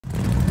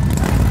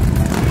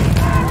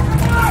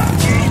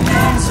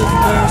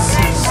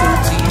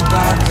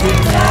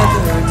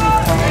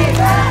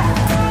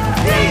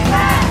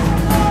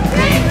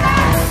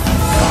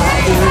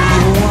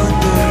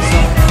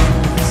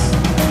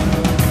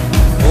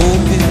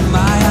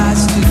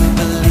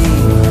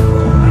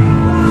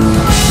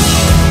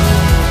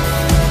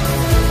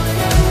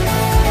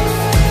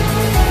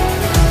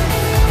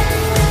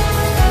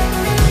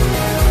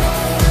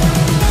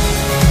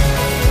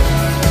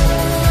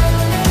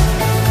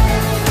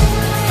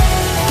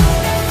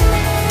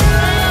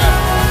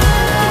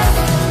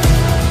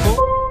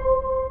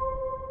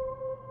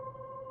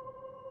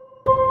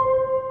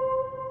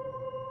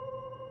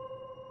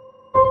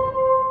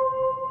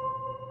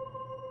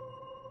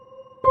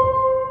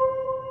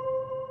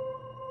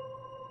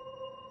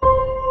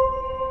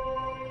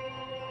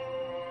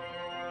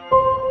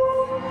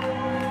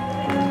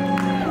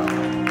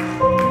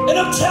And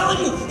I'm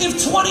telling you,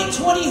 if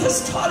 2020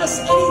 has taught us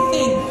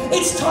anything,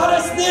 it's taught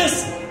us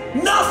this: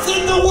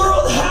 nothing the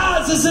world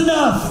has is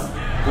enough.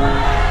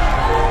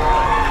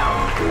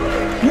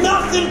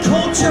 Nothing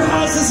culture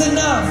has is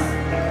enough.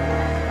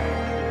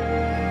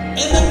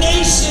 And the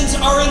nations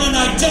are in an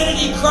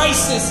identity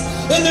crisis,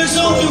 and there's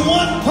only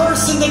one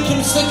person that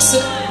can fix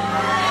it.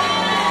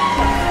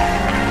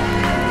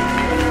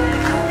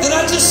 And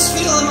I just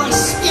feel in my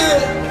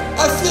spirit,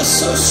 I feel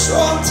so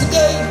strong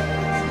today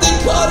that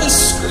God is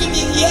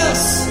screaming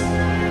yes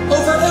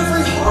over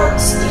every heart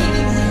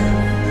standing here.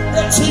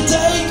 That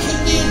today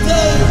could be a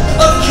day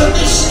of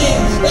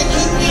commissioning. It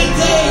could be a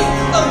day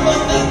of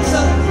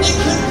momentum. It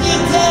could be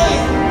a day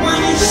where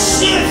you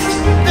shift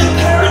the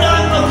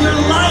paradigm of your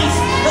life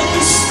and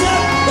you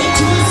step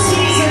into a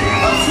season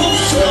of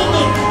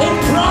fulfillment and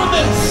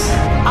promise.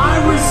 I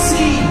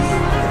receive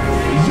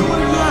your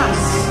yes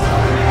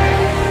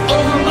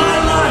over my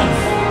life.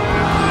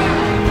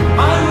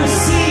 I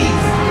receive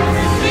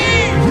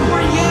your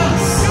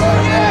yes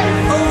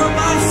over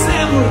my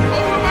family.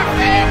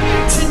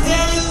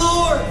 Today,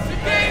 Lord,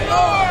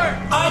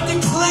 I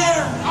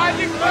declare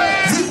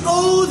the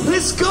old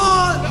has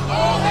gone,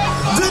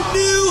 the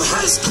new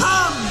has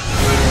come.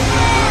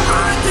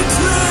 I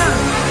declare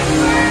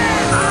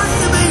I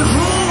am a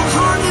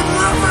wholehearted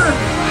lover.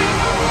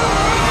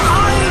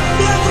 I am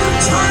never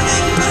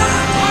turning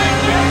back.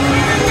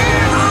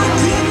 I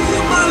give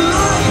you my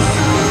life.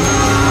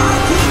 I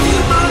give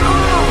you my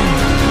all.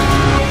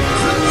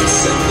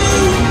 Commission me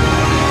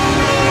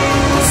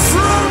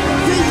from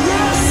the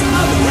yes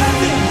of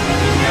heaven.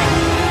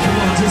 Come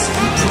on, just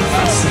keep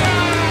professing.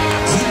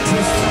 Keep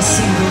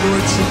professing the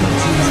Lordship of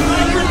Jesus.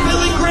 Remember,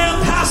 Billy Graham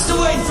passed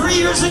away 3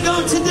 years ago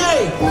today.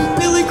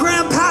 Billy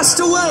Graham passed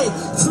away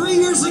 3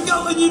 years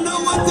ago, and you know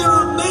what? There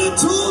are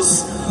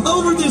mantles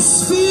over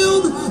this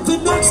field. The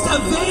next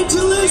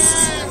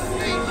evangelists,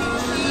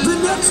 the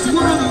next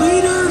world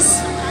leaders.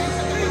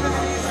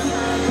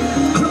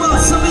 Come on,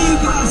 some of you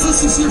guys,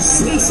 this is your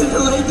season to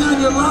lay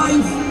down your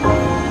life.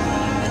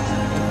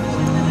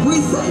 We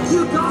thank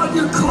you, God,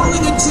 you're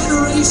calling a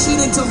generation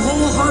into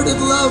wholehearted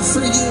love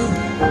for you.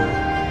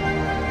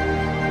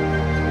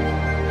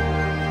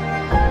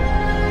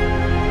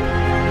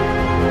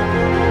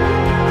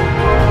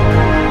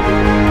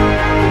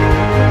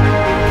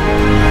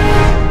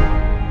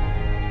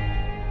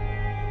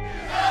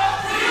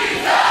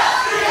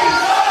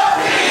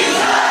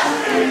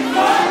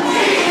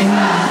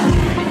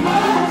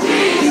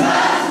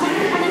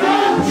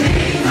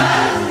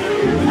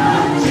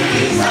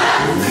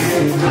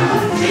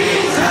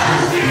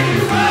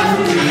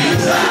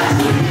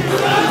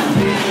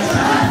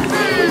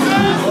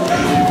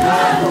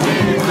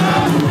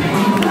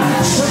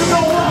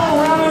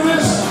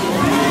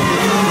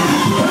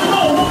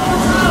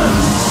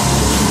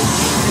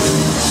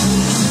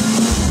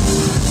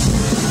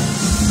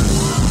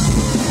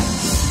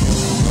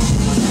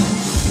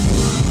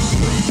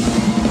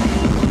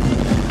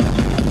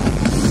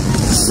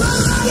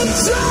 Somebody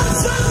shout!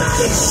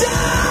 Somebody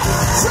shout!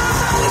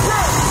 Somebody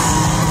shout!